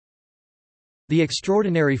The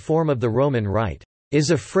extraordinary form of the Roman Rite is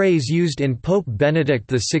a phrase used in Pope Benedict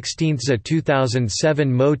XVI's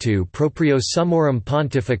 2007 motu proprio Summorum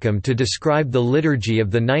Pontificum to describe the liturgy of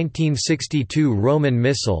the 1962 Roman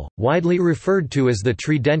Missal, widely referred to as the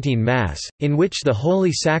Tridentine Mass, in which the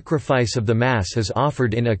holy sacrifice of the Mass is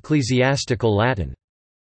offered in ecclesiastical Latin.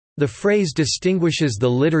 The phrase distinguishes the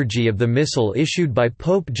liturgy of the Missal issued by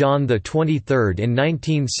Pope John XXIII in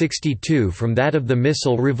 1962 from that of the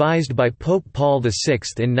Missal revised by Pope Paul VI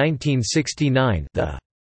in 1969, the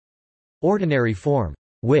ordinary form,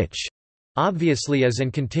 which obviously is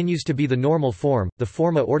and continues to be the normal form, the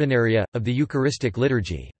forma ordinaria, of the Eucharistic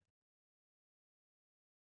liturgy.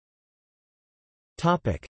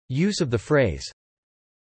 Use of the phrase.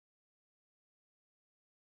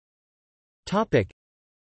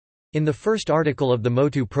 In the first article of the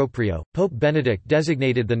motu proprio, Pope Benedict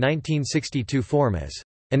designated the 1962 form as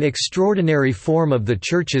an extraordinary form of the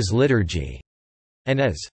Church's liturgy, and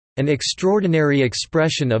as an extraordinary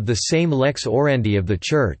expression of the same lex orandi of the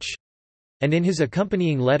Church. And in his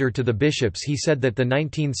accompanying letter to the bishops he said that the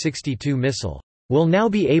 1962 Missal will now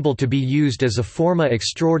be able to be used as a forma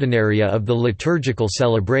extraordinaria of the liturgical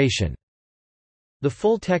celebration. The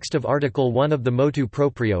full text of Article 1 of the motu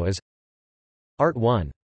proprio is Art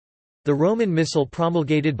 1. The Roman Missal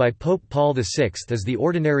promulgated by Pope Paul VI is the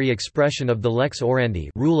ordinary expression of the lex orandi,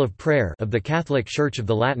 rule of prayer, of the Catholic Church of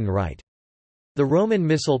the Latin Rite. The Roman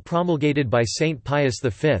Missal promulgated by Saint Pius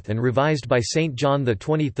V and revised by Saint John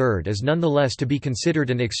XXIII is nonetheless to be considered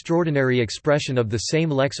an extraordinary expression of the same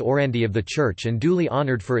lex orandi of the Church and duly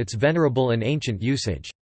honored for its venerable and ancient usage.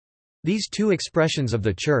 These two expressions of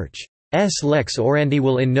the Church's lex orandi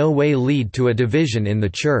will in no way lead to a division in the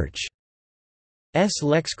Church.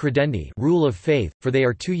 Lex credendi, rule of faith, for they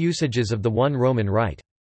are two usages of the one Roman Rite.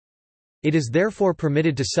 It is therefore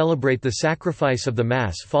permitted to celebrate the sacrifice of the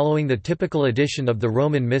Mass following the typical edition of the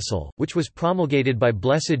Roman Missal, which was promulgated by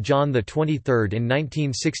Blessed John XXIII in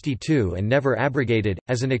 1962 and never abrogated,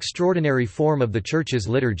 as an extraordinary form of the Church's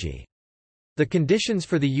liturgy. The conditions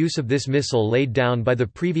for the use of this Missal laid down by the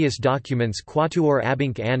previous documents Quatuor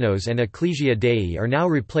Abinc Annos and Ecclesia Dei are now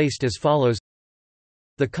replaced as follows.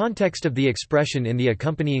 The context of the expression in the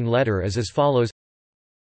accompanying letter is as follows.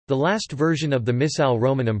 The last version of the Missale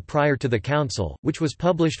Romanum prior to the Council, which was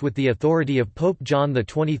published with the authority of Pope John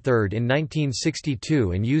XXIII in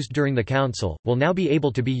 1962 and used during the Council, will now be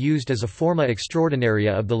able to be used as a forma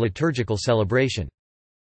extraordinaria of the liturgical celebration.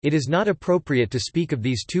 It is not appropriate to speak of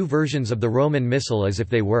these two versions of the Roman Missal as if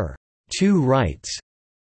they were two rites.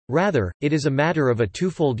 Rather, it is a matter of a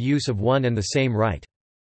twofold use of one and the same rite.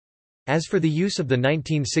 As for the use of the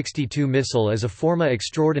 1962 Missal as a forma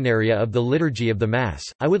extraordinaria of the liturgy of the Mass,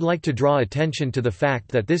 I would like to draw attention to the fact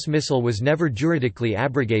that this Missal was never juridically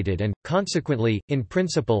abrogated and, consequently, in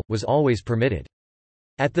principle, was always permitted.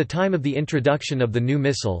 At the time of the introduction of the new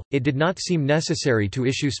Missal, it did not seem necessary to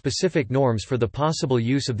issue specific norms for the possible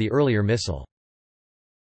use of the earlier Missal.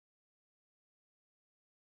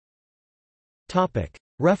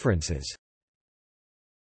 References.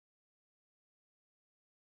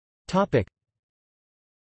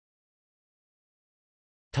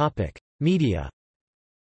 Media.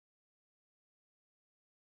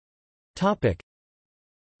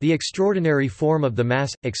 The Extraordinary Form of the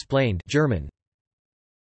Mass, Explained German.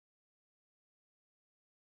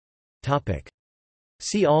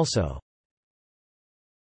 See also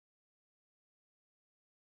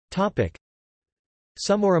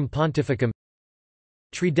Summorum Pontificum,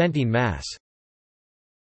 Tridentine Mass.